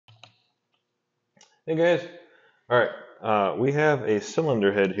Hey guys. All right. We have a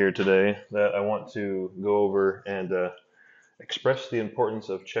cylinder head here today that I want to go over and express the importance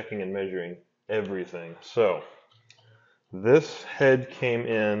of checking and measuring everything. So, this head came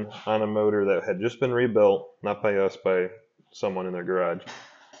in on a motor that had just been rebuilt, not by us, by someone in their garage.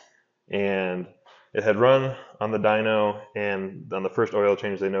 And it had run on the dyno, and on the first oil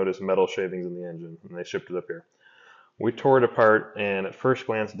change, they noticed metal shavings in the engine, and they shipped it up here. We tore it apart, and at first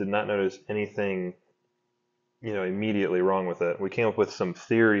glance, did not notice anything immediately wrong with it. We came up with some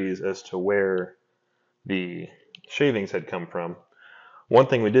theories as to where the shavings had come from. One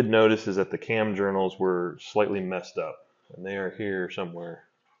thing we did notice is that the cam journals were slightly messed up, and they are here somewhere.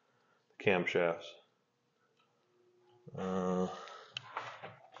 The camshafts. Uh,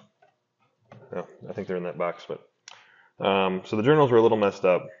 oh, I think they're in that box, but so the journals were a little messed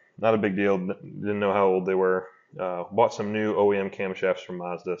up. Not a big deal. Didn't know how old they were. Bought some new OEM camshafts from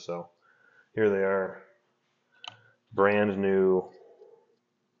Mazda, so here they are, brand new.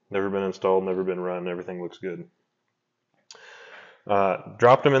 Never been installed, never been run. Everything looks good.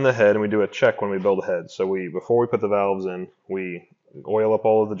 Dropped them in the head, and we do a check when we build a head. So before we put the valves in, we oil up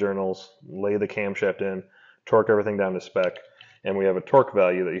all of the journals, lay the camshaft in, torque everything down to spec, and we have a torque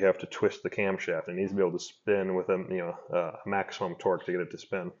value that you have to twist the camshaft. It needs to be able to spin with a maximum torque to get it to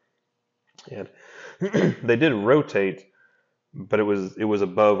spin. And they did rotate, but it was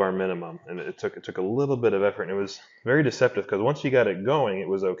above our minimum, and it took a little bit of effort, and it was very deceptive because once you got it going, it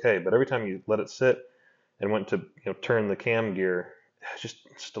was okay, but every time you let it sit and went to turn the cam gear, just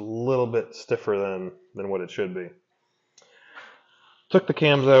a little bit stiffer than what it should be. Took the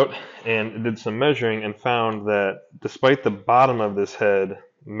cams out and did some measuring and found that despite the bottom of this head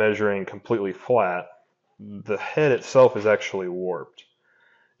measuring completely flat, the head itself is actually warped.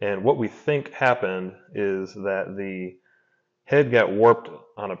 And what we think happened is that the head got warped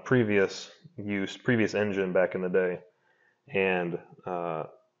on a previous engine back in the day, and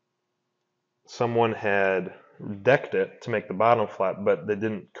someone had decked it to make the bottom flat, but they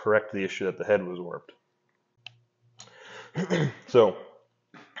didn't correct the issue that the head was warped. So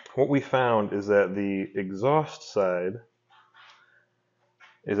what we found is that the exhaust side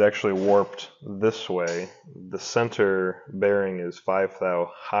is actually warped this way. The center bearing is 5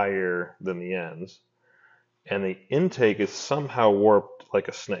 thou higher than the ends, and the intake is somehow warped like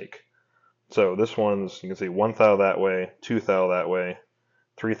a snake. So this one's, you can see 1 thou that way, 2 thou that way,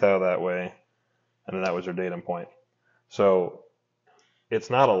 3 thou that way, and then that was our datum point. So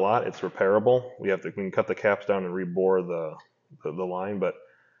it's not a lot. It's repairable. We can cut the caps down and rebore the line, but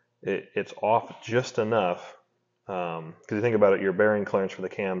it's off just enough. Because you think about it, your bearing clearance for the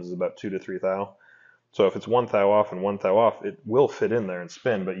cams is about 2 to 3 thou. So if it's 1 thou off and 1 thou off, it will fit in there and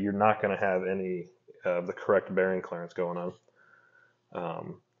spin, but you're not going to have any of the correct bearing clearance going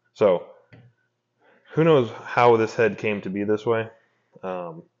on. So who knows how this head came to be this way?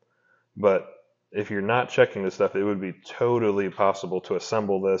 But if you're not checking this stuff, it would be totally possible to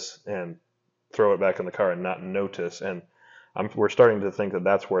assemble this and throw it back in the car and not notice. And we're starting to think that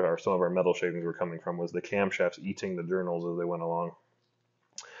that's where some of our metal shavings were coming from, was the camshafts eating the journals as they went along.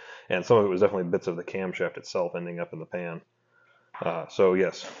 And some of it was definitely bits of the camshaft itself ending up in the pan. So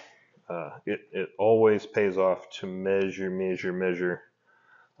yes, it always pays off to measure.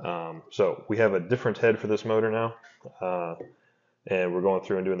 So we have a different head for this motor now. And we're going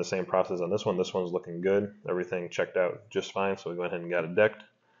through and doing the same process on this one. This one's looking good. Everything checked out just fine, so we went ahead and got it decked.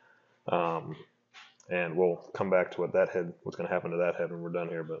 And we'll come back to what's going to happen to that head when we're done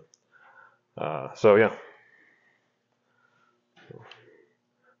here. But so yeah,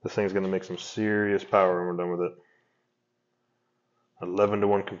 this thing's going to make some serious power when we're done with it.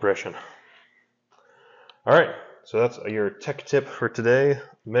 11-to-1 compression. All right, so that's your tech tip for today.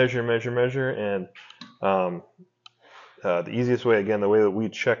 Measure, and the easiest way, again, the way that we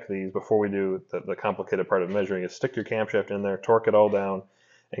check these before we do the complicated part of measuring, is stick your camshaft in there, torque it all down,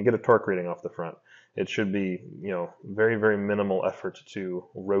 and get a torque reading off the front. It should be, very, very minimal effort to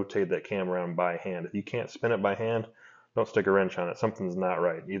rotate that cam around by hand. If you can't spin it by hand, don't stick a wrench on it. Something's not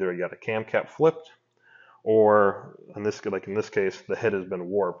right. Either you got a cam cap flipped, or in this case, the head has been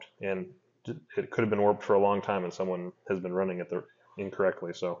warped, and it could have been warped for a long time, and someone has been running it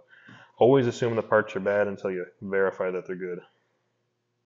incorrectly. So always assume the parts are bad until you verify that they're good.